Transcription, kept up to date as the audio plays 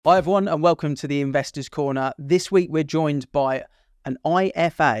Hi everyone and welcome to the Investors Corner. This week we're joined by an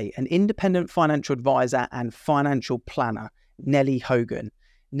IFA, an independent financial advisor and financial planner, Nellie Hogan.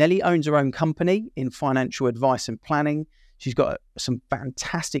 Nellie owns her own company in financial advice and planning. She's got some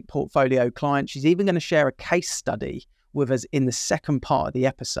fantastic portfolio clients. She's even going to share a case study with us in the second part of the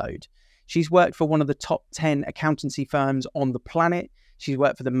episode. She's worked for one of the top 10 accountancy firms on the planet. She's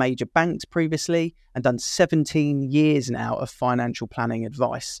worked for the major banks previously and done 17 years now of financial planning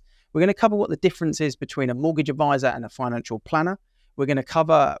advice. We're going to cover what the difference is between a mortgage advisor and a financial planner. We're going to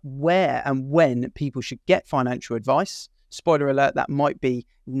cover where and when people should get financial advice. Spoiler alert, that might be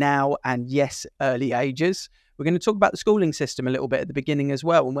now and yes, early ages. We're going to talk about the schooling system a little bit at the beginning as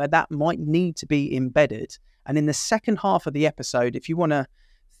well and where that might need to be embedded. And in the second half of the episode, if you want to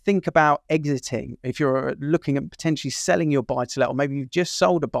think about exiting, if you're looking at potentially selling your buy-to-let, or maybe you've just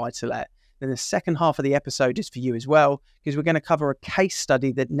sold a buy-to-let, then the second half of the episode is for you as well, because we're going to cover a case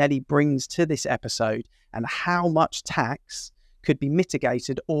study that Nellie brings to this episode and how much tax could be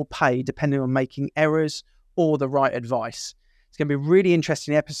mitigated or paid depending on making errors or the right advice. It's going to be a really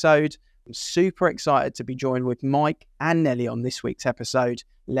interesting episode. I'm super excited to be joined with Mike and Nellie on this week's episode.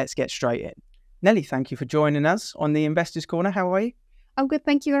 Let's get straight in. Nellie, thank you for joining us on the Investors Corner. How are you? I'm good,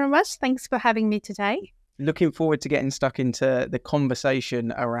 thank you very much. Thanks for having me today. Looking forward to getting stuck into the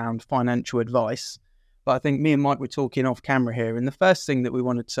conversation around financial advice. But I think me and Mike were talking off camera here, and the first thing that we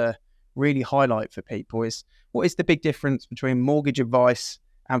wanted to really highlight for people is what is the big difference between mortgage advice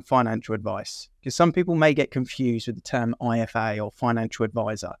and financial advice? Because some people may get confused with the term IFA or financial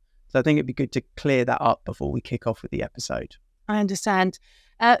advisor. So I think it'd be good to clear that up before we kick off with the episode. I understand.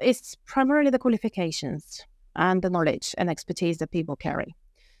 It's primarily the qualifications and the knowledge and expertise that people carry.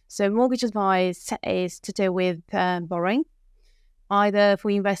 So mortgage advice is to do with borrowing, either for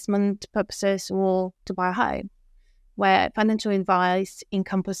investment purposes or to buy a home, where financial advice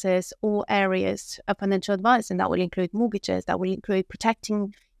encompasses all areas of financial advice, and that will include mortgages, that will include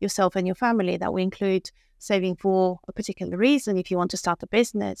protecting yourself and your family, that will include saving for a particular reason if you want to start a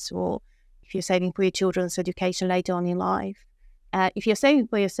business, or if you're saving for your children's education later on in life. If you're saving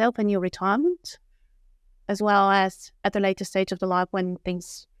for yourself and your retirement, as well as at the later stage of the life when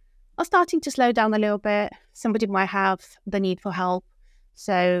things are starting to slow down a little bit. Somebody might have the need for help,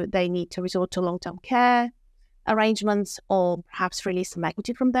 so they need to resort to long-term care arrangements or perhaps release some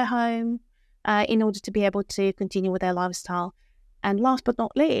equity from their home in order to be able to continue with their lifestyle. And last but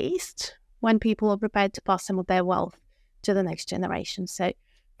not least, when people are prepared to pass some of their wealth to the next generation. So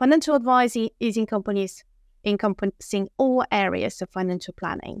financial advising is encompassing all areas of financial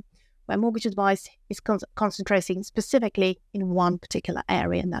planning, where mortgage advice is concentrating specifically in one particular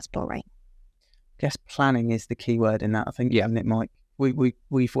area, and that's borrowing. I guess planning is the key word in that, I think. Yeah, and it might.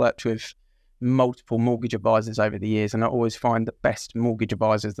 We've worked with multiple mortgage advisors over the years, and I always find the best mortgage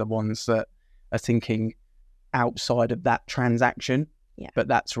advisors are the ones that are thinking outside of that transaction. Yeah. But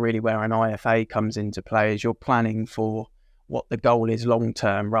that's really where an IFA comes into play, is you're planning for what the goal is long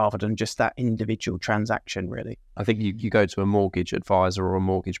term rather than just that individual transaction, really. I think you go to a mortgage advisor or a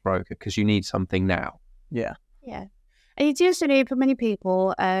mortgage broker because you need something now. Yeah. And it's usually, for many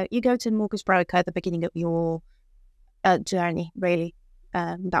people, you go to a mortgage broker at the beginning of your journey, really,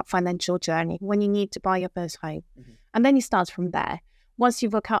 that financial journey, when you need to buy your first home. Mm-hmm. And then you start from there. Once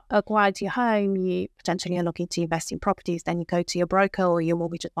you've acquired your home, you potentially are looking to invest in properties, then you go to your broker or your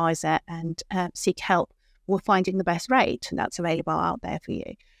mortgage advisor and seek help with finding the best rate that's available out there for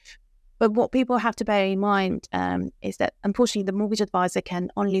you. But what people have to bear in mind is that, unfortunately, the mortgage advisor can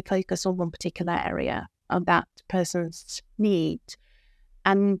only focus on one particular area of that person's need.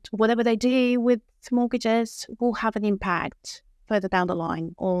 And whatever they do with mortgages will have an impact further down the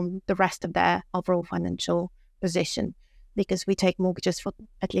line on the rest of their overall financial position, because we take mortgages for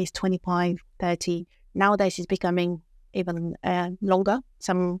at least 25, 30. Nowadays, it's becoming even longer.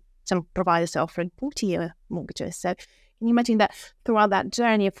 Some providers are offering 40-year mortgages. So can you imagine that throughout that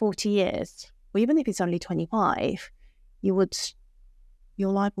journey of 40 years, or even if it's only 25, your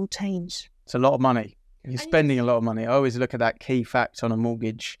life will change. It's a lot of money. You're spending a lot of money. I always look at that key fact on a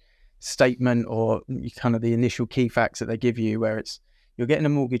mortgage statement, or kind of the initial key facts that they give you, where it's you're getting a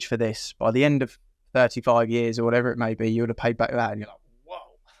mortgage for this. By the end of 35 years or whatever it may be, you would have paid back that. And you're like, whoa,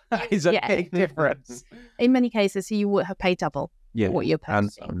 that is a big difference. In many cases, you would have paid double. What you're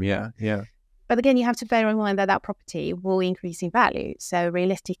purchasing. Yeah. But again, you have to bear in mind that property will increase in value. So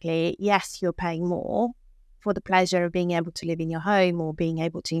realistically, yes, you're paying more for the pleasure of being able to live in your home or being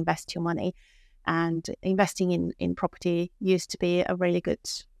able to invest your money. And investing in property used to be a really good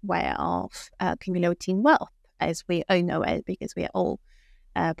way of accumulating wealth, as we all know it, because we are all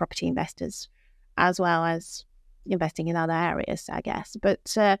property investors, as well as investing in other areas, I guess.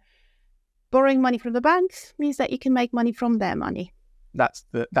 But borrowing money from the bank means that you can make money from their money. That's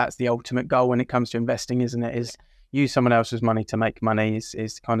the ultimate goal when it comes to investing, isn't it? Is use someone else's money to make money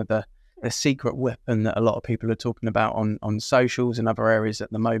is kind of the secret weapon that a lot of people are talking about on socials and other areas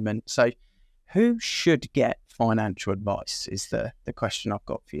at the moment. So who should get financial advice is the question I've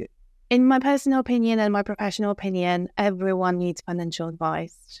got for you. In my personal opinion and my professional opinion, everyone needs financial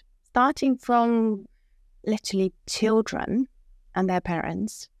advice, starting from literally children and their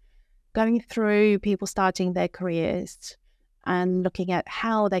parents, going through people starting their careers and looking at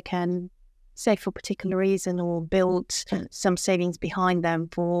how they can save for a particular reason or build some savings behind them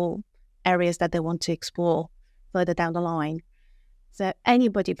for areas that they want to explore further down the line. So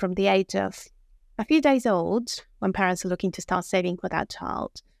anybody from the age of a few days old, when parents are looking to start saving for that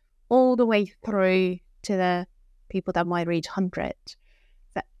child, all the way through to the people that might reach 100.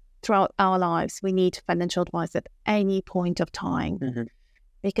 That throughout our lives, we need financial advice at any point of time. Mm-hmm.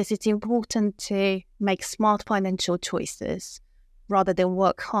 Because it's important to make smart financial choices rather than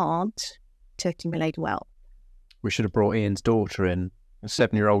work hard to accumulate wealth. We should have brought Ian's daughter in, a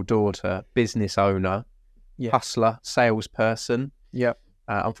 7-year-old daughter, business owner, hustler, salesperson. Yeah.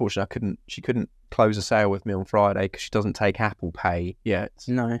 Unfortunately, she couldn't close a sale with me on Friday because she doesn't take Apple Pay yet.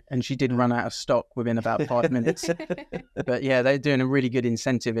 No, and she did run out of stock within about 5 minutes. But yeah, they're doing a really good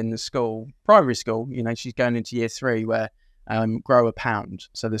incentive in the school, primary school. You know, she's going into year 3 where grow a pound.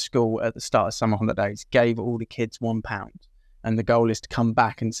 So the school at the start of summer holidays gave all the kids £1. And the goal is to come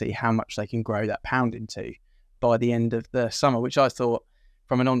back and see how much they can grow that pound into by the end of the summer, which I thought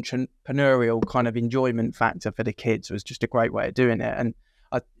from an entrepreneurial kind of enjoyment factor for the kids was just a great way of doing it. And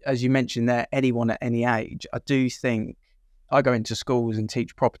as you mentioned there, anyone at any age, I do think I go into schools and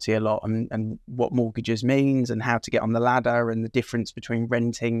teach property a lot and what mortgages means and how to get on the ladder and the difference between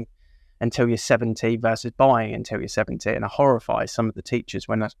renting until you're 70 versus buying until you're 70. And I horrify some of the teachers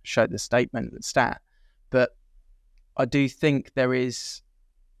when I show the statement, the stat. But I do think there is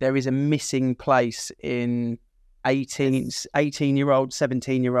a missing place in 18-year-old,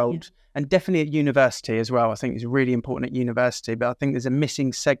 17-year-old, and definitely at university as well. I think it's really important at university, but I think there's a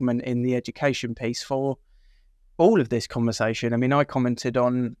missing segment in the education piece for all of this conversation. I mean, I commented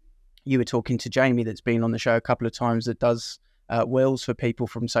on, you were talking to Jamie that's been on the show a couple of times that does wills for people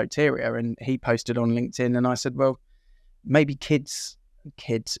from Soteria, and he posted on LinkedIn, and I said, well, maybe kids,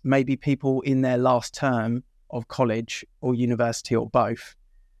 maybe people in their last term of college or university or both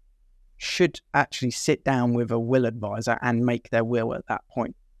should actually sit down with a will advisor and make their will at that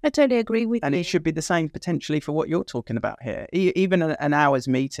point. I totally agree with you. And it should be the same potentially for what you're talking about here. Even an hour's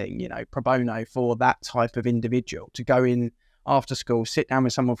meeting, you know, pro bono for that type of individual to go in after school, sit down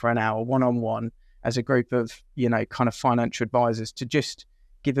with someone for an hour, one-on-one, as a group of, you know, kind of financial advisors to just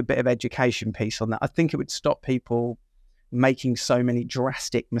give a bit of education piece on that. I think it would stop people making so many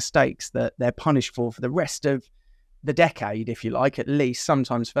drastic mistakes that they're punished for the rest of the decade, if you like, at least,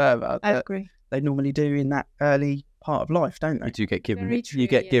 sometimes further. I agree. They normally do in that early part of life, don't they? You do get given Very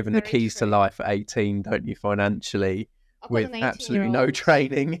given the keys true. to life at 18, don't you, financially, with absolutely no 18-year-old.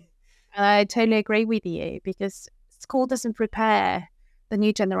 training. I totally agree with you, because school doesn't prepare the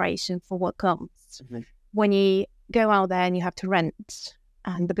new generation for what comes. Mhm. When you go out there and you have to rent,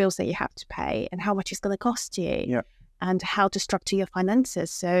 and the bills that you have to pay, and how much it's going to cost you, Yeah. and how to structure your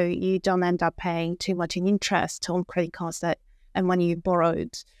finances so you don't end up paying too much in interest on credit cards and money you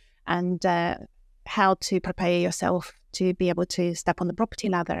borrowed, and how to prepare yourself to be able to step on the property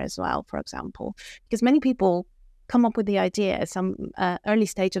ladder as well, for example. Because many people come up with the idea at some early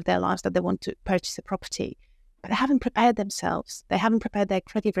stage of their lives that they want to purchase a property, but they haven't prepared themselves. They haven't prepared their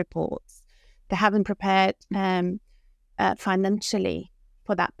credit reports. They haven't prepared financially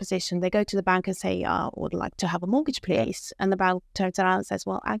for that position. They go to the bank and say, I would like to have a mortgage, please. And the bank turns around and says,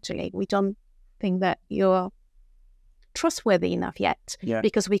 well, actually, we don't think that you're trustworthy enough yet,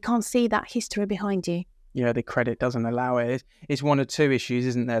 because we can't see that history behind you. Yeah, the credit doesn't allow it. It's one of two issues,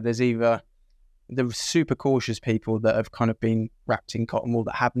 isn't there? There's either the super cautious people that have kind of been wrapped in cotton wool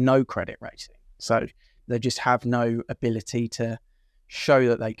that have no credit rating. So they just have no ability to show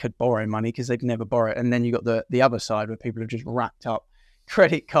that they could borrow money because they've never borrowed. And then you got the other side where people have just racked up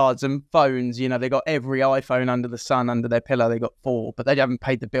credit cards and phones. You know, they got every iPhone under the sun under their pillow. They got 4, but they haven't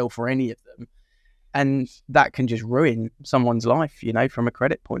paid the bill for any of them. And that can just ruin someone's life, you know, from a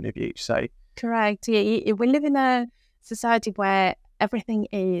credit point of view. So correct. Yeah, we live in a society where everything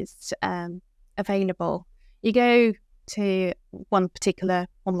is available. You go to one particular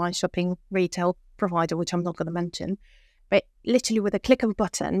online shopping retail provider, which I'm not going to mention, but literally with a click of a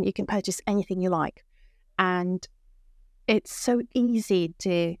button, you can purchase anything you like. And it's so easy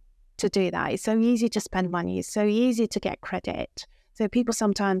to to do that. It's so easy to spend money. It's so easy to get credit. So people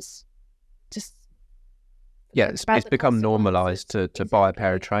sometimes just... Yeah, it's become normalised to buy a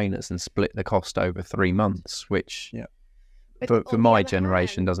pair of trainers and split the cost over 3 months, which for my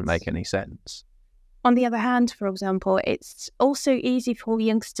generation doesn't make any sense. On the other hand, for example, it's also easy for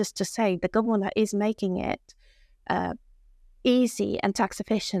youngsters to save. The government is making it easy and tax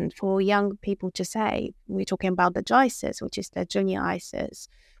efficient for young people to save. We're talking about the JISAs, which is the junior ISAs.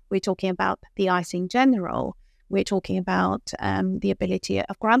 We're talking about the ISA in general. We're talking about the ability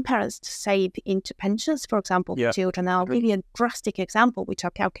of grandparents to save into pensions, for example, for children. I'll give you a drastic example, which I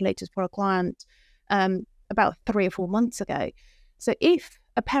calculated for a client about 3 or 4 months ago. So if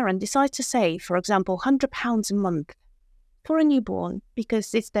a parent decides to save, for example, £100 a month for a newborn,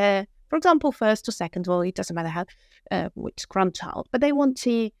 because it's their, for example, first or second, or it doesn't matter how, which grandchild, but they want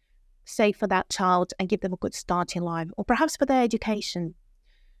to save for that child and give them a good start in life, or perhaps for their education.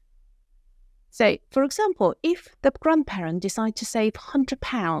 So, for example, if the grandparent decides to save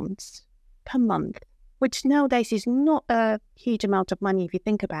 £100 per month, which nowadays is not a huge amount of money if you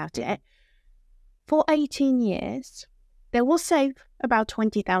think about it, for 18 years, they will save about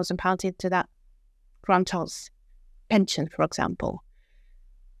 £20,000 into that grandchild's pension, for example.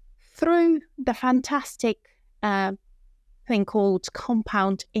 Through the fantastic thing called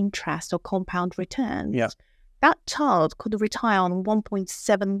compound interest or compound returns, that child could retire on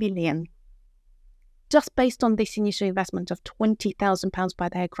 1.7 million just based on this initial investment of £20,000 by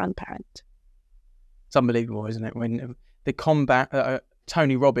their grandparent. It's unbelievable, isn't it? When the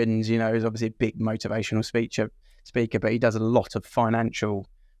Tony Robbins, is obviously a big motivational speaker, but he does a lot of financial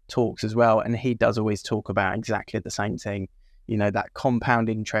talks as well, and he does always talk about exactly the same thing. That compound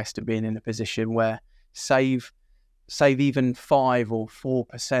interest of being in a position where save even 5 or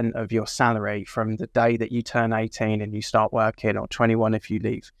 4% of your salary from the day that you turn 18 and you start working, or 21 if you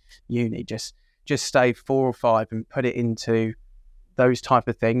leave uni. Just save 4 or 5 and put it into those type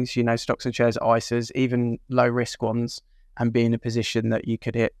of things, stocks and shares, ISAs, even low risk ones, and be in a position that you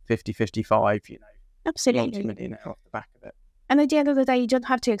could hit 50, 55, Absolutely. multi-millionaire off the back of it. And at the end of the day, you don't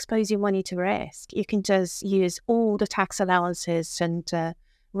have to expose your money to risk. You can just use all the tax allowances and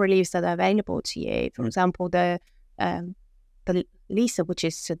reliefs that are available to you. For example, the LISA, which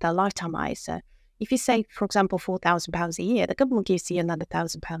is the lifetime ISA. If you save, for example, £4,000 a year, the government gives you another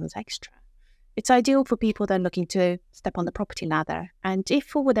 £1,000 extra. It's ideal for people that are looking to step on the property ladder. And if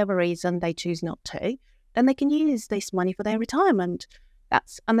for whatever reason they choose not to, then they can use this money for their retirement.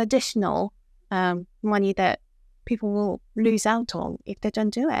 That's an additional money that people will lose out on if they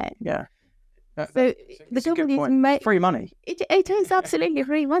don't do it. Yeah. So the government is free money. It is absolutely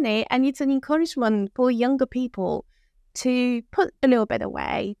free money, and it's an encouragement for younger people to put a little bit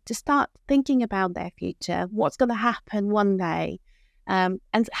away, to start thinking about their future, what's going to happen one day, and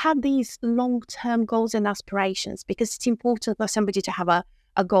have these long-term goals and aspirations, because it's important for somebody to have a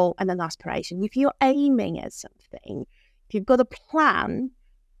goal and an aspiration. If you're aiming at something, if you've got a plan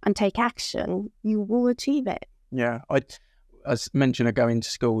and take action, you will achieve it. Yeah, as mentioned, I go into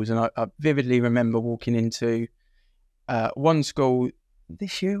schools, and I vividly remember walking into one school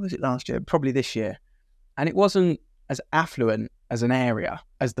this year, was it last year? Probably this year. And it wasn't as affluent as an area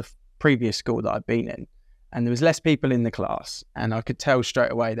as the previous school that I'd been in. And there was less people in the class. And I could tell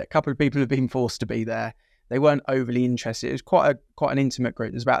straight away that a couple of people had been forced to be there. They weren't overly interested. It was quite an intimate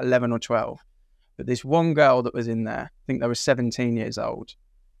group. There's about 11 or 12. But this one girl that was in there, I think they were 17 years old.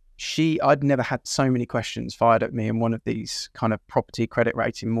 I'd never had so many questions fired at me in one of these kind of property credit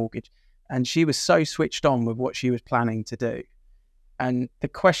rating mortgage. And she was so switched on with what she was planning to do. And the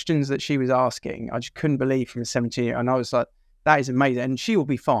questions that she was asking, I just couldn't believe from a 17-year-old. And I was like, that is amazing. And she will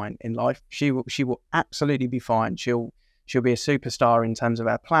be fine in life. She will absolutely be fine. She'll be a superstar in terms of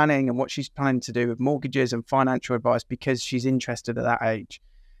her planning and what she's planning to do with mortgages and financial advice, because she's interested at that age.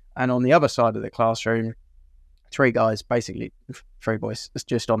 And on the other side of the classroom, 3 guys, basically 3 boys,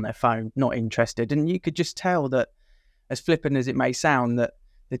 just on their phone, not interested. And you could just tell that, as flippant as it may sound, that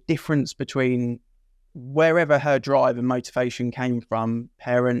the difference between wherever her drive and motivation came from,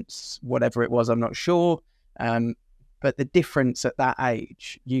 parents, whatever it was, I'm not sure. But the difference at that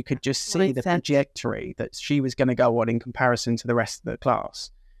age, you could just see the trajectory that she was going to go on in comparison to the rest of the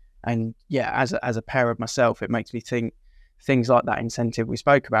class. And yeah, as a parent myself, it makes me think things like that incentive we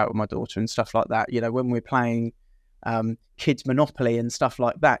spoke about with my daughter and stuff like that. When we're playing kids Monopoly and stuff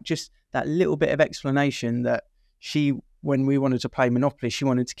like that, just that little bit of explanation that when we wanted to play Monopoly, she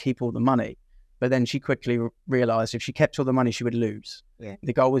wanted to keep all the money. But then she quickly realised if she kept all the money, she would lose. Yeah.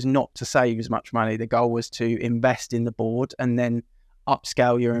 The goal was not to save as much money. The goal was to invest in the board and then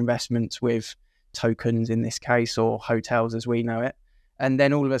upscale your investments with tokens in this case, or hotels as we know it. And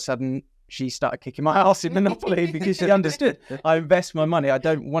then all of a sudden, she started kicking my ass in Monopoly because she understood. I invest my money. I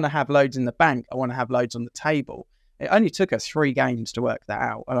don't want to have loads in the bank. I want to have loads on the table. It only took her 3 games to work that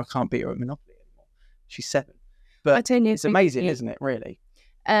out, and I can't beat her at Monopoly anymore. She's 7. But it's amazing, isn't it, really?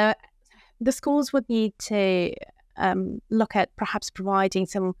 The schools would need to look at perhaps providing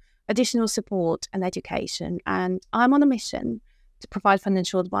some additional support and education. And I'm on a mission to provide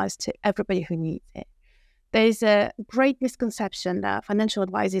financial advice to everybody who needs it. There's a great misconception that financial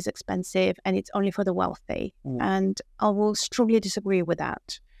advice is expensive and it's only for the wealthy. And I will strongly disagree with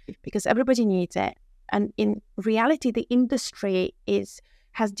that because everybody needs it. And in reality, the industry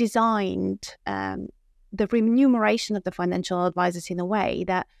has designed the remuneration of the financial advisors in a way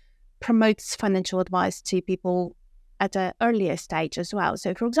that promotes financial advice to people at an earlier stage as well.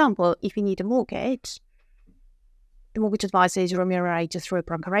 So, for example, if you need a mortgage, the mortgage advisor is remunerated through a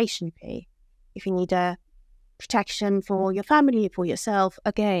procuration fee. If you need a protection for your family, for yourself,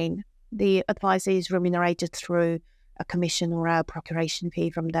 again, the advisor is remunerated through a commission or a procuration fee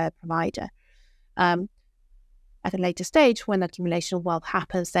from the provider. At a later stage, when accumulation of wealth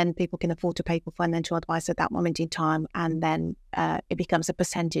happens, then people can afford to pay for financial advice at that moment in time, and then it becomes a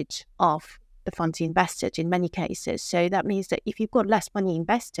percentage of the funds invested in many cases. So that means that if you've got less money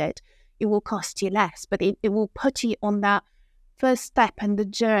invested, it will cost you less, but it will put you on that first step in the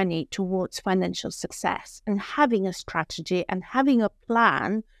journey towards financial success. And having a strategy and having a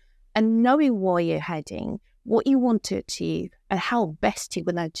plan and knowing where you're heading, what you want to achieve, and how best you're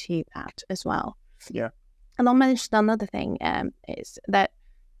going to achieve that as well. Yeah. And I'll mention another thing is that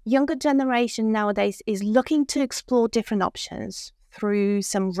younger generation nowadays is looking to explore different options through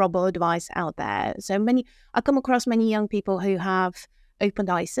some robo-advice out there. So I come across many young people who have opened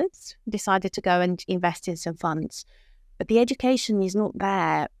ISAs, decided to go and invest in some funds. But the education is not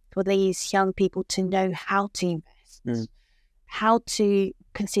there for these young people to know how to invest, how to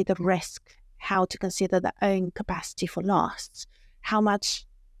consider risk, how to consider their own capacity for loss, how much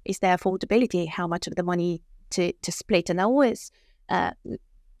is their affordability, how much of the money to split. And I always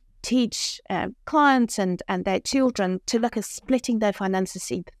teach clients and their children to look at splitting their finances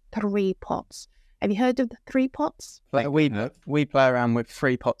in 3 pots. Have you heard of the 3 pots? We play around with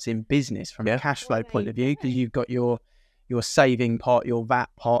 3 pots in business from a cash flow point of view, because you've got your saving pot, your VAT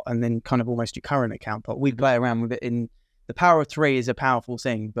pot, and then kind of almost your current account pot. We play around with it in the power of 3 is a powerful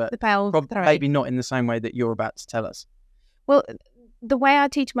thing, but maybe not in the same way that you're about to tell us. Well, the way I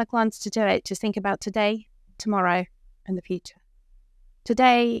teach my clients to do it, just think about today, tomorrow, and the future.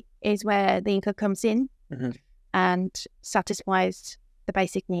 Today is where the income comes in and satisfies the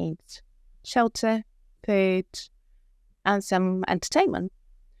basic needs: shelter, food, and some entertainment.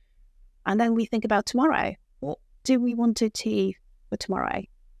 And then we think about tomorrow. What do we want to achieve for tomorrow?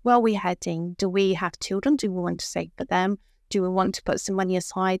 Where are we heading? Do we have children? Do we want to save for them? Do we want to put some money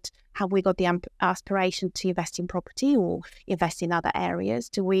aside? Have we got the aspiration to invest in property or invest in other areas?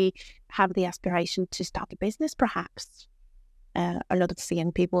 Do we have the aspiration to start a business, perhaps? A lot of the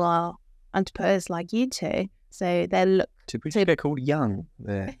young people are entrepreneurs like you two, so they look to get called young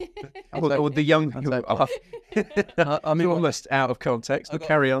there. or the young people are. I'm almost out of context, but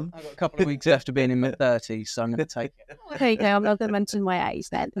carry on. I've got a couple of weeks left of being in my 30s, so I'm going to take it. Okay, I'm not going to mention my age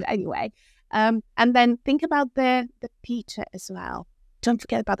then. But anyway, and then think about the future as well. Don't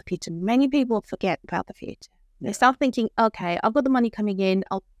forget about the future. Many people forget about the future. They start thinking, okay, I've got the money coming in.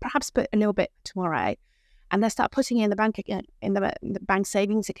 I'll perhaps put a little bit tomorrow. And they start putting it in the bank again, in the bank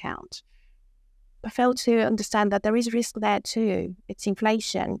savings account. But fail to understand that there is risk there too. It's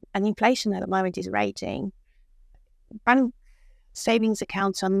inflation, and inflation at the moment is raging. Bank savings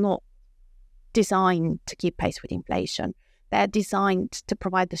accounts are not designed to keep pace with inflation. They're designed to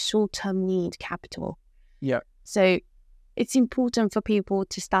provide the short-term need capital. Yeah. So it's important for people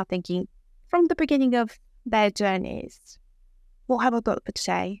to start thinking from the beginning of their journeys, what have I got for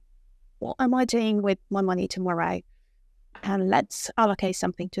today? What am I doing with my money tomorrow? And let's allocate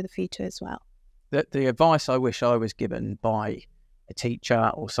something to the future as well. The advice I wish I was given by a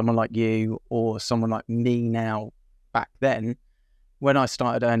teacher or someone like you or someone like me now back then, when I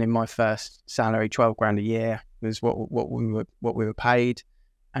started earning my first salary, 12 grand a year was what we were paid.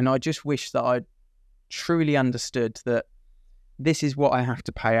 And I just wish that I truly understood that this is what I have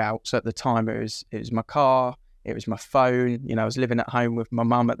to pay out. So at the time it was my car, it was my phone. You know, I was living at home with my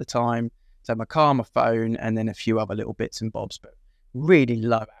mum at the time. So my car, my phone, and then a few other little bits and bobs, but really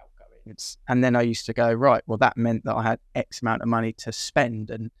low outgoings. And then I used to go, right, well, that meant that I had X amount of money to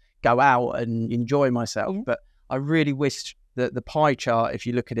spend and go out and enjoy myself. Yeah. But I really wished that the pie chart, if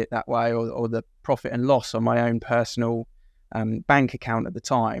you look at it that way, or the profit and loss on my own personal bank account at the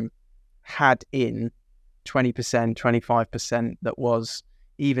time, had in 20%, 25% that was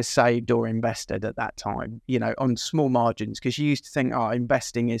either saved or invested at that time, on small margins, because you used to think,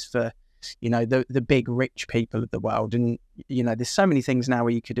 investing is for, the big rich people of the world. And, there's so many things now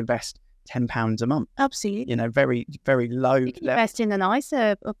where you could invest £10 a month. Absolutely. Very, very low. You can invest in an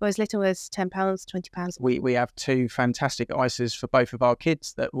ISA of as little as £10, £20. We have 2 fantastic ISAs for both of our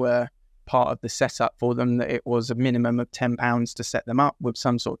kids that were part of the setup for them, that it was a minimum of £10 to set them up with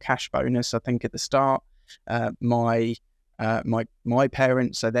some sort of cash bonus, I think, at the start. My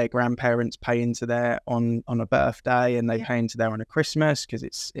parents, so their grandparents, pay into there on a birthday, and they pay into there on a Christmas, because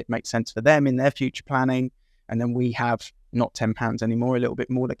it makes sense for them in their future planning. And then we have not £10 anymore, a little bit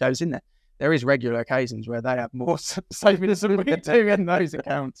more that goes in there. There is regular occasions where they have more savings than we do in those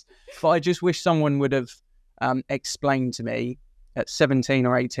accounts. But I just wish someone would have explained to me at 17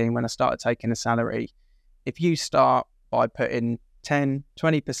 or 18, when I started taking a salary, if you start by putting 10,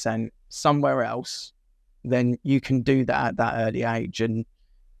 20% somewhere else, then you can do that at that early age. And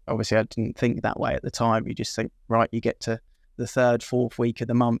obviously I didn't think that way at the time. You just think, right, you get to the 3rd, 4th week of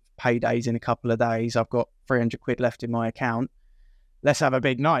the month, paydays in a couple of days, I've got 300 quid left in my account, let's have a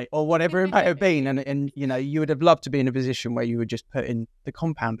big night, or whatever it might have been. And you would have loved to be in a position where you would just put in the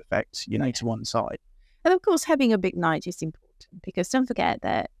compound effect, to one side. And of course, having a big night is important, because don't forget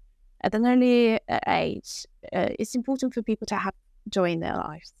that at an early age, it's important for people to have joy in their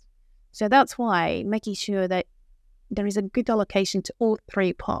lives. So that's why making sure that there is a good allocation to all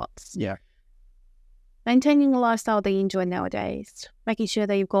 3 parts. Yeah. Maintaining a lifestyle that you enjoy nowadays, making sure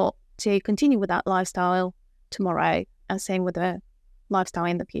that you've got to continue with that lifestyle tomorrow, and same with the lifestyle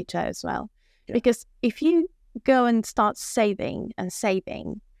in the future as well. Yeah. Because if you go and start saving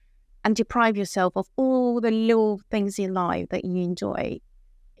and deprive yourself of all the little things in life that you enjoy,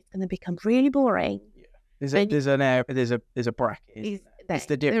 it's going to become really boring. Yeah. There's a bracket. It's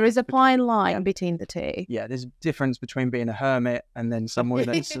the difference. There is a fine line between the two. Yeah, there's a difference between being a hermit and then someone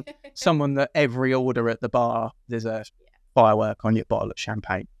that every order at the bar, there's a firework on your bottle of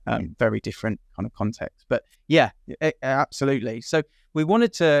champagne. Very different kind of context. But yeah, absolutely. So we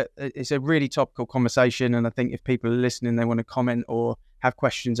wanted to, it's a really topical conversation, and I think if people are listening, they want to comment or have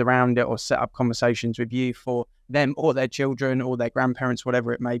questions around it, or set up conversations with you for them or their children or their grandparents,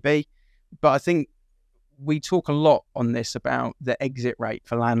 whatever it may be. But I think we talk a lot on this about the exit rate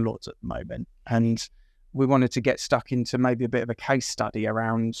for landlords at the moment, and we wanted to get stuck into maybe a bit of a case study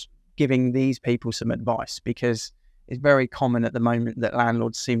around giving these people some advice, because it's very common at the moment that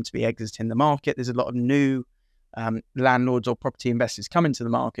landlords seem to be exiting the market. There's a lot of new landlords or property investors coming to the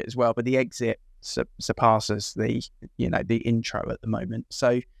market as well, but the exit surpasses the intro at the moment.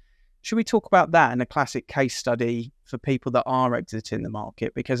 So should we talk about that in a classic case study for people that are exiting the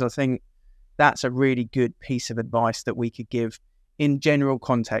market? Because I think that's a really good piece of advice that we could give in general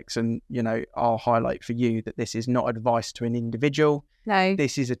context. And, I'll highlight for you that this is not advice to an individual. No.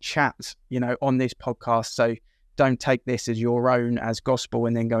 This is a chat, on this podcast. So don't take this as your own, as gospel,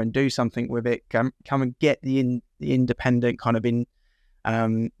 and then go and do something with it. Come and get the independent kind of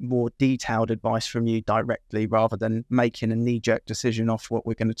more detailed advice from you directly, rather than making a knee-jerk decision off what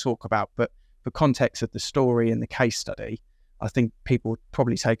we're going to talk about. But for context of the story and the case study, I think people would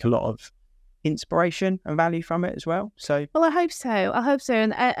probably take a lot of inspiration and value from it as well. So, well, I hope so.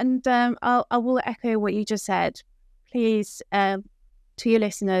 And I will echo what you just said. Please, to your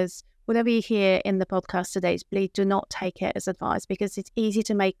listeners, whatever you hear in the podcast today, please do not take it as advice, because it's easy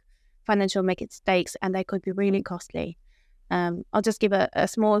to make financial mistakes, and they could be really costly. I'll just give a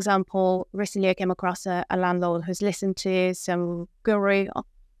small example. Recently, I came across a landlord who's listened to some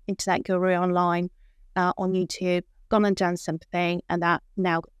internet guru online on YouTube, gone and done something, and that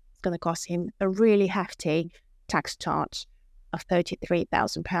now going to cost him a really hefty tax charge of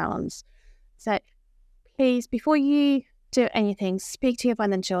 £33,000. So please, before you do anything, speak to your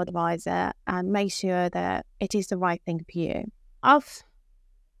financial advisor and make sure that it is the right thing for you. I'm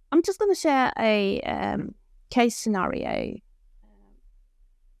just going to share a case scenario,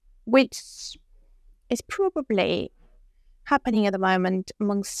 which is probably happening at the moment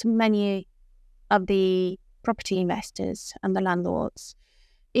amongst many of the property investors and the landlords.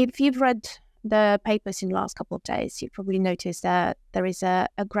 If you've read the papers in the last couple of days, you've probably noticed that there is a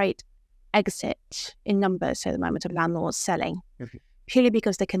great exit in numbers at the moment of landlords selling, purely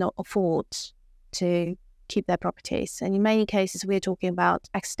because they cannot afford to keep their properties. And in many cases, we're talking about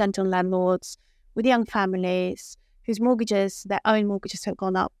accidental landlords with young families whose their own mortgages have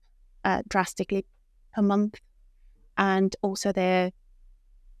gone up drastically per month, and also their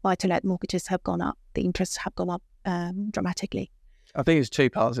buy-to-let mortgages have gone up. The interests have gone up dramatically. I think it's 2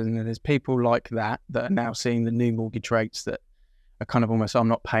 parts, isn't it? There's people like that are now seeing the new mortgage rates that a kind of almost, I'm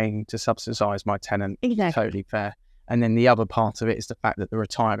not paying to subsidise my tenant. Exactly. Totally fair. And then the other part of it is the fact that the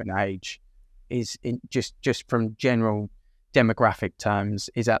retirement age is just from general demographic terms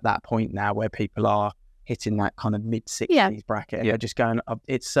is at that point now where people are hitting that kind of mid-60s bracket. They're just going,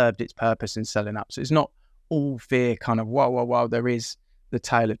 it's served its purpose in selling up. So it's not all fear kind of, whoa. There is the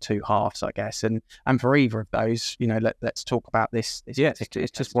tale of two halves, I guess. And for either of those, let's talk about this.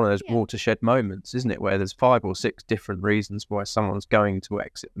 It's just one of those watershed moments, isn't it? Where there's 5 or 6 different reasons why someone's going to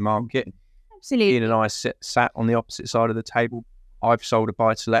exit the market. Absolutely. Ian and I sat on the opposite side of the table. I've sold a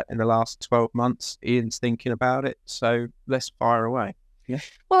buy-to-let in the last 12 months. Ian's thinking about it. So let's fire away. Yeah.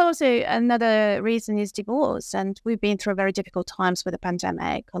 Well, also another reason is divorce. And we've been through very difficult times with the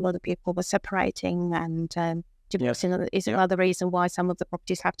pandemic. A lot of people were separating, and divorce is another reason why some of the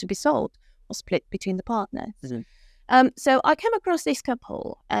properties have to be sold or split between the partners. Mm-hmm. So I came across this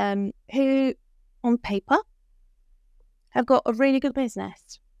couple who, on paper, have got a really good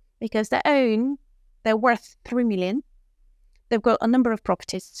business because they're worth 3 million. They've got a number of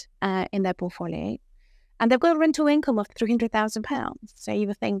properties in their portfolio, and they've got a rental income of £300,000. So you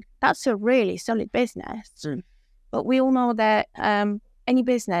would think that's a really solid business. Mm. But we all know that any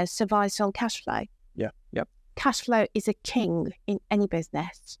business survives on cash flow. Yeah. Yep. Cash flow is a king in any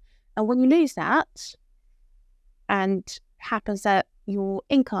business. And when you lose that, and happens that your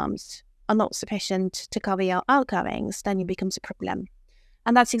incomes are not sufficient to cover your outgoings, then it becomes a problem.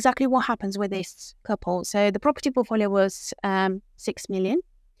 And that's exactly what happens with this couple. So the property portfolio was 6 million.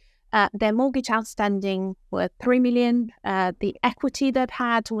 Their mortgage outstanding were 3 million. The equity they've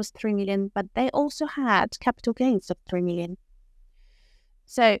had was 3 million, but they also had capital gains of 3 million.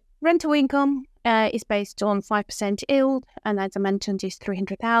 So rental income is based on 5% yield, and as I mentioned, is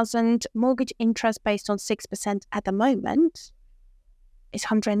 300,000. Mortgage interest based on 6% at the moment is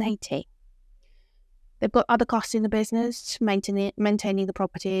 180. They've got other costs in the business, maintaining the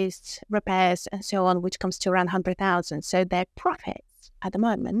properties, repairs, and so on, which comes to around 100,000. So their profits at the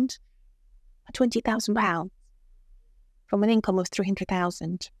moment are £20,000 from an income of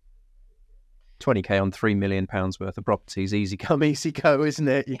 300,000. 20k on £3 million worth of properties, easy come, easy go, isn't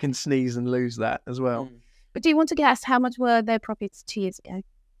it? You can sneeze and lose that as well. But do you want to guess how much were their profits 2 years ago?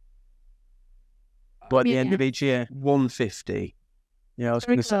 Well, at the end of each year, 150. Yeah, I was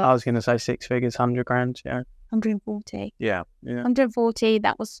going to say 6 figures, 100 grand. Yeah, 140. Yeah. 140.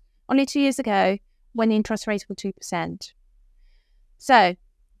 That was only 2 years ago when the interest rates were 2%. So,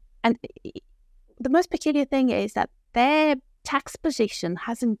 and the most peculiar thing is that their tax position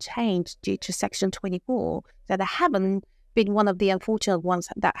hasn't changed due to Section 24. So they haven't been one of the unfortunate ones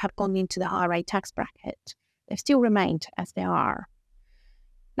that have gone into the higher rate tax bracket. They've still remained as they are.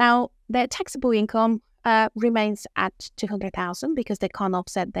 Now, their taxable income remains at 200,000 because they can't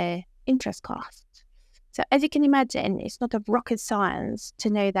offset their interest costs. So as you can imagine, it's not a rocket science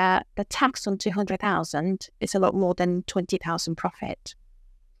to know that the tax on 200,000 is a lot more than 20,000 profit.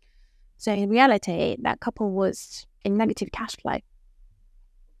 So in reality, that couple was in negative cash flow.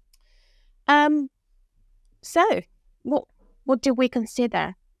 So what did we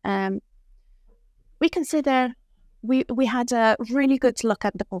consider? We had a really good look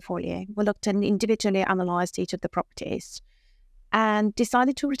at the portfolio. We looked and individually analysed each of the properties and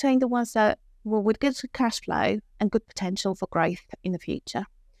decided to retain the ones that were with good cash flow and good potential for growth in the future.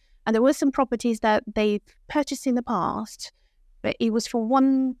 And there were some properties that they've purchased in the past, but it was for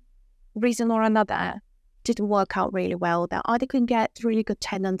one reason or another didn't work out really well. They either couldn't get really good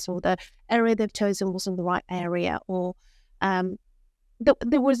tenants, or the area they've chosen wasn't the right area, or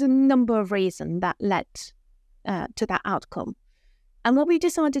there was a number of reasons that led to that outcome. And what we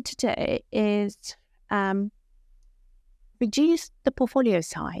decided to do is reduce the portfolio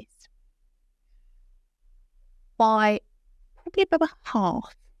size by probably about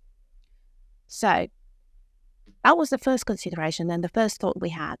half. So that was the first consideration and the first thought we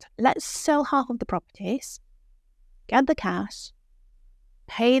had. Let's sell half of the properties, get the cash,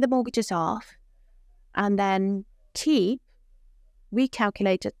 pay the mortgages off, and then we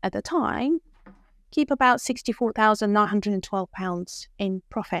calculated at the time, keep about £64,912 in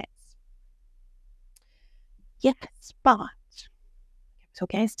profits. Yes, but capital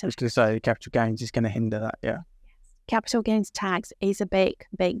gains tax. I was going to say capital gains is going to hinder that, yeah. Capital gains tax is a big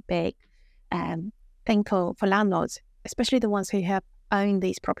thing for landlords, especially the ones who have owned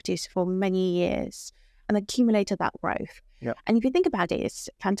these properties for many years and accumulated that growth. Yep. And if you think about it, it's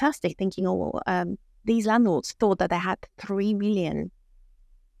fantastic thinking, these landlords thought that they had 3 million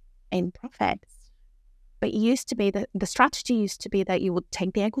in profits. But it used to be that the strategy used to be that you would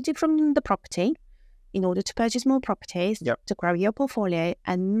take the equity from the property in order to purchase more properties, yep, to grow your portfolio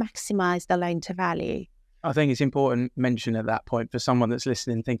and maximize the loan to value. I think it's important to mention at that point for someone that's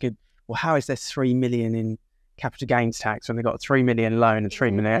listening thinking, well, how is there 3 million in capital gains tax when they've got a 3 million loan and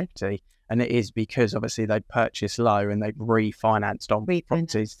 3 million equity? And it is because obviously they purchased low and they've refinanced on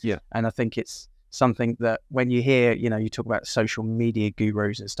properties. Yeah. And I think it's something that when you hear, you talk about social media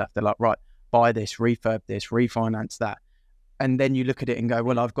gurus and stuff, they're like, right, buy this, refurb this, refinance that. And then you look at it and go,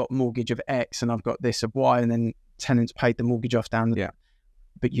 well, I've got mortgage of X and I've got this of Y, and then tenants paid the mortgage off down. Yeah.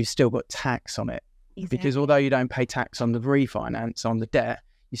 But you've still got tax on it. Exactly. Because although you don't pay tax on the refinance, on the debt,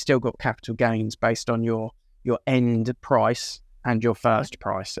 you still got capital gains based on your end price and your first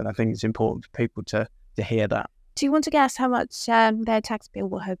price. And I think it's important for people to hear that. Do you want to guess how much their tax bill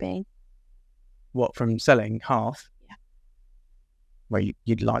will have been? What, from selling half? Yeah. Well,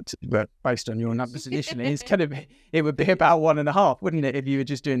 you'd like to, well, based on your numbers initially, it would be about 1.5, wouldn't it? If you were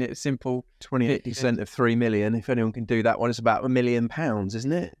just doing it simple. 28% of 3 million. If anyone can do that one, it's about £1 million,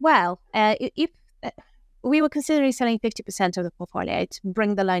 isn't it? Well, if we were considering selling 50% of the portfolio to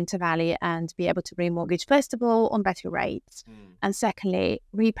bring the loan to value and be able to remortgage, first of all, on better rates, and secondly,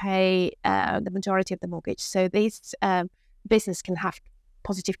 repay the majority of the mortgage. So this business can have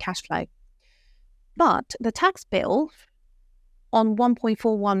positive cash flow. But the tax bill on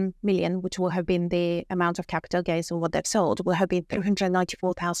 1.41 million, which will have been the amount of capital gains on what they've sold, will have been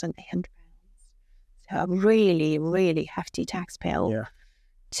 £394,800. So a really, really hefty tax bill. Yeah.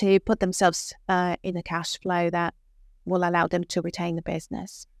 To put themselves in a cash flow that will allow them to retain the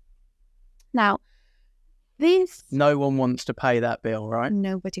business. Now, no one wants to pay that bill, right?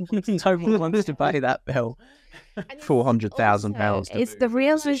 Nobody wants no one wants to pay that bill. £400,000. It's the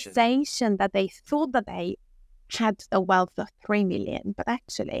realization that they thought that they had a wealth of 3 million, but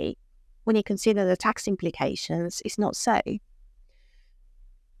actually, when you consider the tax implications, it's not so.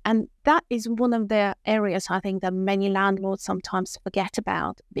 And that is one of the areas I think that many landlords sometimes forget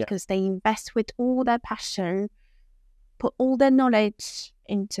about, because they invest with all their passion, put all their knowledge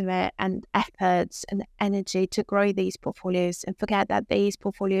into it and efforts and energy to grow these portfolios, and forget that these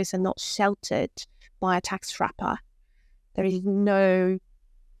portfolios are not sheltered by a tax wrapper. There is no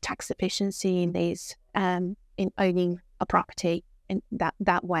tax efficiency in these, in owning a property in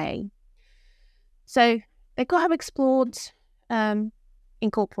that way. So they could have explored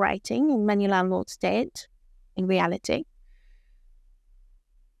incorporating, and many landlords did in reality.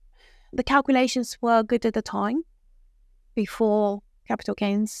 The calculations were good at the time, before capital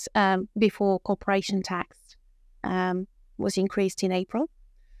gains, before corporation tax was increased in April.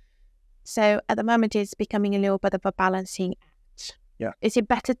 So at the moment it's becoming a little bit of a balancing act. Yeah. Is it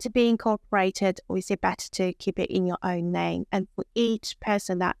better to be incorporated, or is it better to keep it in your own name? And for each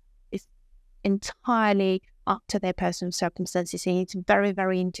person, that is entirely up to their personal circumstances, and it's very,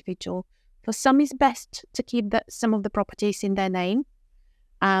 very individual. For some, it's best to keep some of the properties in their name,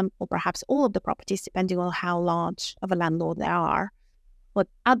 or perhaps all of the properties, depending on how large of a landlord they are. For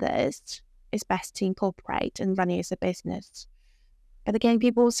others, it's best to incorporate and run it as a business. But again,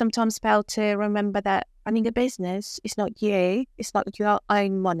 people sometimes fail to remember that running a business is not you, it's not your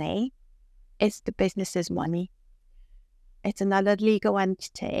own money, it's the business's money. It's another legal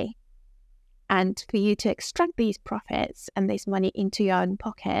entity. And for you to extract these profits and this money into your own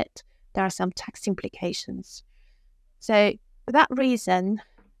pocket, there are some tax implications. So for that reason,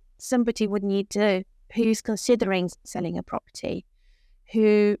 somebody would need to, who's considering selling a property,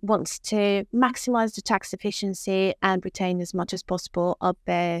 who wants to maximize the tax efficiency and retain as much as possible of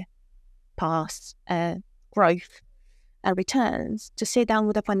their past growth and returns, to sit down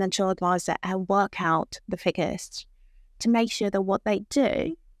with a financial advisor and work out the figures to make sure that what they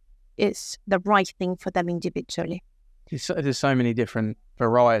do is the right thing for them individually. There's so many different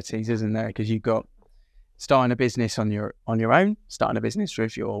varieties, isn't there? Because you've got starting a business on your own, starting a business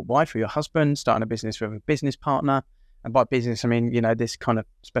with your wife or your husband, starting a business with a business partner. And by business, I mean, this kind of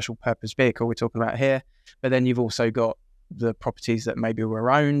special purpose vehicle we're talking about here. But then you've also got the properties that maybe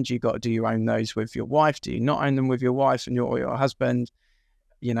were owned. Do you own those with your wife? Do you not own them with your wife and your husband?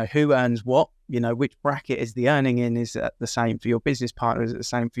 Who earns what? Which bracket is the earning in? Is that the same for your business partner? Is it the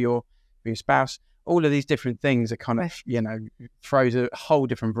same for your spouse? All of these different things are kind of, throws a whole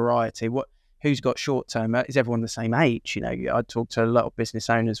different variety. Who's got short term? Is everyone the same age? I talk to a lot of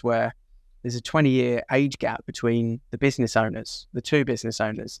business owners where there's a 20-year age gap between the business owners, the two business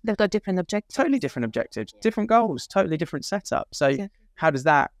owners. They've got different objectives. Totally different objectives, different goals, totally different setup. So how does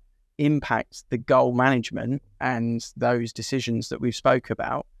that impact the goal management and those decisions that we've spoke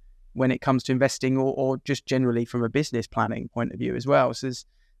about when it comes to investing, or just generally from a business planning point of view as well? So there's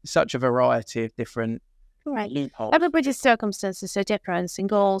such a variety of different loopholes. Everybody's circumstances are different in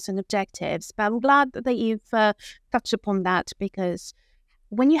goals and objectives, but I'm glad that you've touched upon that, because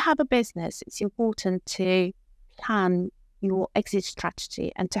when you have a business, it's important to plan your exit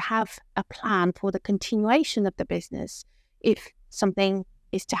strategy and to have a plan for the continuation of the business if something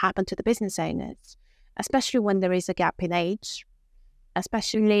is to happen to the business owners, especially when there is a gap in age,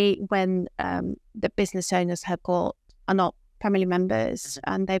 especially when the business owners are not family members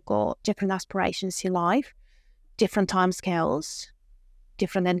and they've got different aspirations in life, different timescales,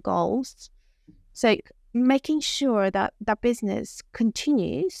 different end goals. So making sure that that business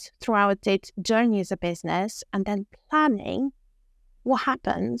continues throughout its journey as a business, and then planning what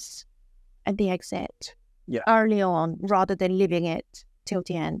happens at the exit early on rather than leaving it till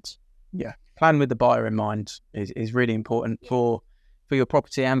the end. Yeah, plan with the buyer in mind is really important for your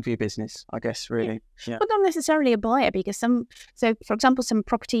property and for your business, I guess, really. Yeah. But not necessarily a buyer, because for example, some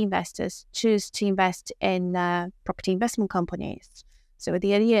property investors choose to invest in property investment companies. So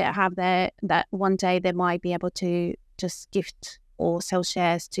the idea have that one day they might be able to just gift or sell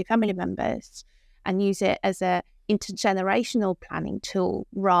shares to family members and use it as a intergenerational planning tool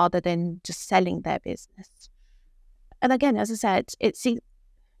rather than just selling their business. And again, as I said, it's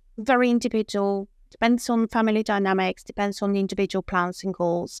very individual, depends on family dynamics, depends on the individual plans and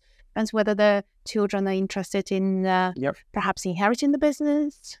goals, depends whether the children are interested in perhaps inheriting the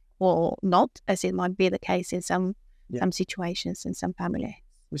business or not, as it might be the case in some situations in some families.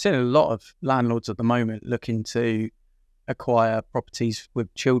 We're seeing a lot of landlords at the moment looking to acquire properties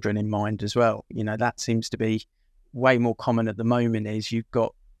with children in mind as well. You know, that seems to be way more common at the moment. Is you've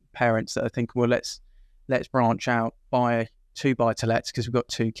got parents that are thinking, well, let's branch out, buy 2 buy-to-lets because we've got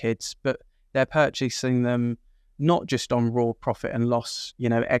 2 kids, but they're purchasing them not just on raw profit and loss, you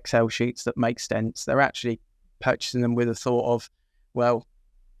know, Excel sheets that make sense. They're actually purchasing them with a thought of, well,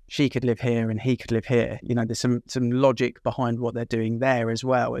 she could live here and he could live here. You know, there's some logic behind what they're doing there as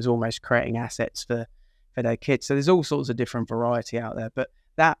well, as almost creating assets for their kids. So there's all sorts of different variety out there. But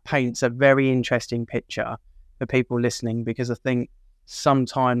that paints a very interesting picture for people listening, because I think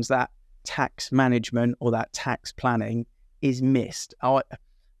sometimes that tax management or that tax planning is missed. I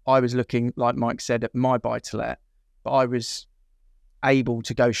was looking, like Mike said, at my buy-to-let, but I was able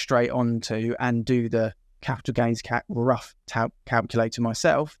to go straight on to and do the capital gains rough calculator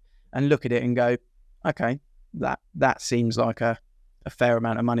myself and look at it and go, okay, that seems like a fair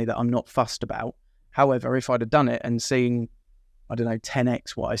amount of money that I'm not fussed about. However, if I'd have done it and seen,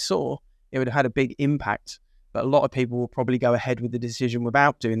 10x what I saw, it would have had a big impact. But a lot of people will probably go ahead with the decision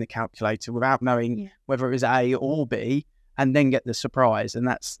without doing the calculator, without knowing whether it was A or B, and then get the surprise. And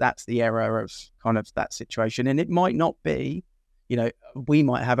that's the error of kind of that situation. And it might not be, you know, we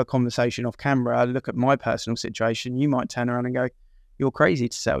might have a conversation off camera, look at my personal situation. You might turn around and go, you're crazy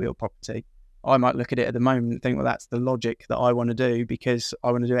to sell your property. I might look at it at the moment and think, well, that's the logic that I want to do because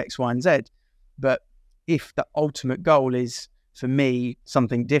I want to do X, Y, and Z. But if the ultimate goal is, for me,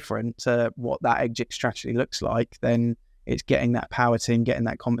 something different to what that exit strategy looks like, then it's getting that power team, getting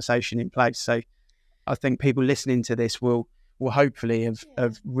that conversation in place. So I think people listening to this will hopefully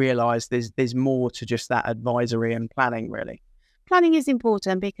have realised there's more to just that advisory and planning, really. Planning is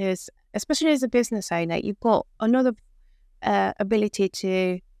important because, especially as a business owner, you've got another ability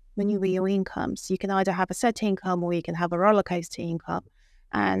to maneuver your incomes. You can either have a set income or you can have a roller coaster income.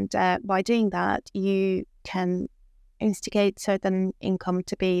 And by doing that, you can instigate certain income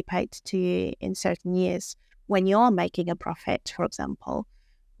to be paid to you in certain years when you are making a profit, for example.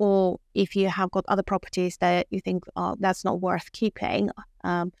 Or if you have got other properties that you think, oh, that's not worth keeping.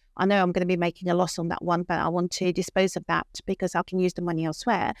 I know I'm going to be making a loss on that one, but I want to dispose of that because I can use the money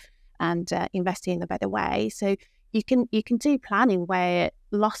elsewhere and invest in a better way. So you can do planning where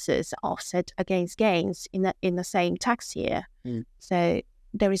losses are offset against gains in the same tax year. So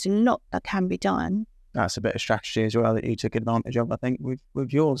there is a lot that can be done. That's a bit of strategy as well that you took advantage of, I think,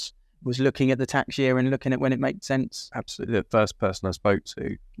 with yours, was looking at the tax year and looking at when it made sense. Absolutely. The first person I spoke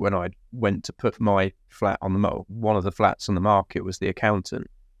to when I went to put my flat on one of the flats on the market was the accountant.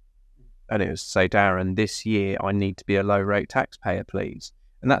 And it was to say, Darren, this year I need to be a low rate taxpayer, please.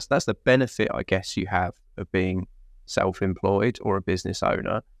 And that's the benefit, I guess, you have of being self-employed or a business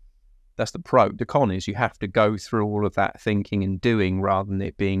owner. That's the pro. The con is you have to go through all of that thinking and doing rather than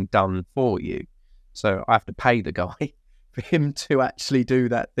it being done for you. So I have to pay the guy for him to actually do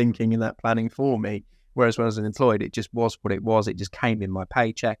that thinking and that planning for me. Whereas when I was employed, it just was what it was. It just came in my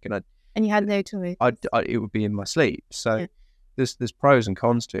paycheck, and you had no choice. It would be in my sleep. So there's pros and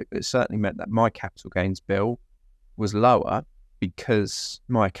cons to it. But it certainly meant that my capital gains bill was lower because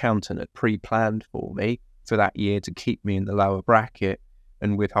my accountant had pre-planned for me for that year to keep me in the lower bracket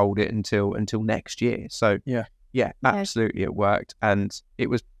and withhold it until next year. So yeah, absolutely, it worked, and it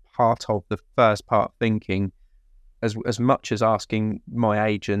was part of the first part thinking, as much as asking my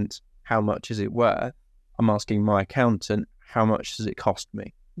agent how much is it worth, I'm asking my accountant how much does it cost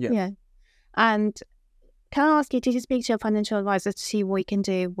me. Yeah. And can I ask you, did you speak to your financial advisor to see what you can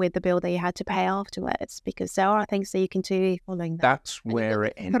do with the bill that you had to pay afterwards? Because there are things that you can do following that. That's where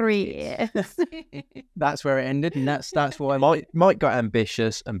it ended. 3 years. That's where it ended, and that's why Mike got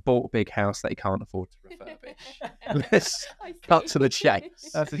ambitious and bought a big house that he can't afford to refurbish. Let's cut to the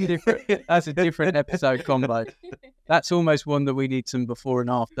chase. That's a different episode combo. That's almost one that we need some before and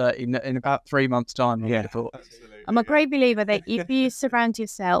after in about 3 months' time. Yeah, I'm a great believer that if you surround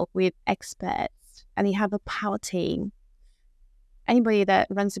yourself with experts and you have a power team, anybody that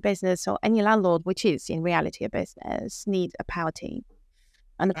runs a business or any landlord, which is in reality a business, need a power team.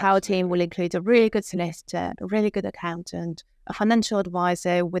 And the power team will include a really good solicitor, a really good accountant, a financial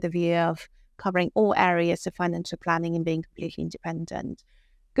advisor with a view of covering all areas of financial planning and being completely independent,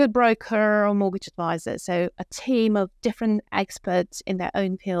 good broker or mortgage advisor. So a team of different experts in their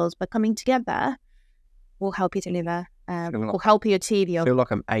own fields, but coming together will help you deliver, will help you achieve I your... feel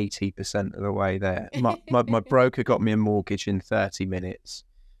like I'm 80% of the way there. My broker got me a mortgage in 30 minutes.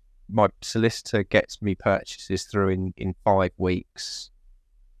 My solicitor gets me purchases through in 5 weeks.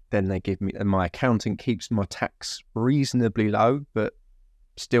 Then they give me, and my accountant keeps my tax reasonably low, but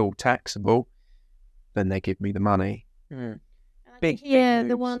still taxable. Then they give me the money. Big Yeah, moves.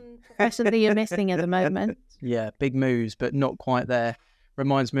 the one profession that you're missing at the moment. Yeah, big moves, but not quite there.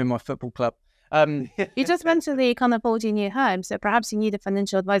 Reminds me of my football club. You just mentally can't afford your new home, so perhaps you need a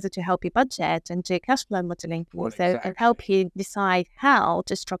financial advisor to help you budget and do cash flow modeling and help you decide how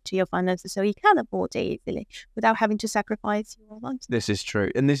to structure your finances so you can afford it easily without having to sacrifice your life. This is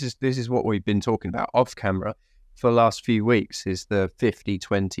true. And this is what we've been talking about off camera for the last few weeks, is the 50,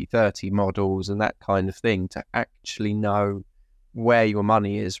 20, 30 models and that kind of thing, to actually know where your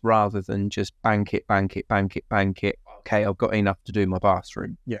money is rather than just bank it. Okay, I've got enough to do my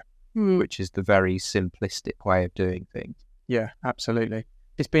bathroom. Yeah. Which is the very simplistic way of doing things. Yeah, absolutely.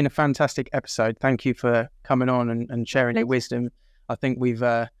 It's been a fantastic episode. Thank you for coming on and sharing your wisdom. I think we've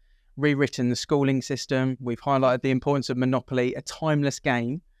rewritten the schooling system. We've highlighted the importance of Monopoly, a timeless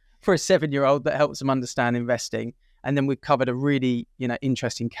game for a 7-year-old that helps them understand investing. And then we've covered a really,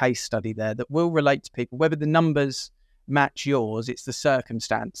 interesting case study there that will relate to people, whether the numbers match yours, it's the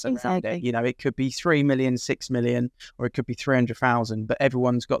circumstance around it. It could be 3 million, 6 million, or it could be 300,000, but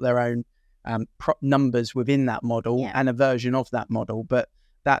everyone's got their own numbers within that model and a version of that model. But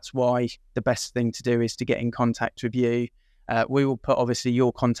that's why the best thing to do is to get in contact with you. We will put obviously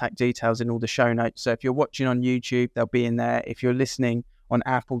your contact details in all the show notes. So if you're watching on YouTube, they'll be in there. If you're listening on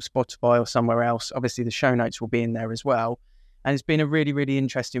Apple, Spotify or somewhere else, obviously the show notes will be in there as well. And it's been a really, really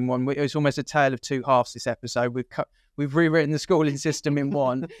interesting one. It was almost a tale of two halves this episode. We've rewritten the schooling system in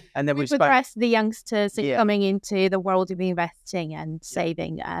one, and then we've addressed the youngsters coming into the world of investing and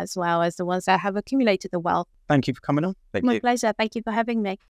saving, as well as the ones that have accumulated the wealth. Thank you for coming on. My pleasure. Thank you for having me.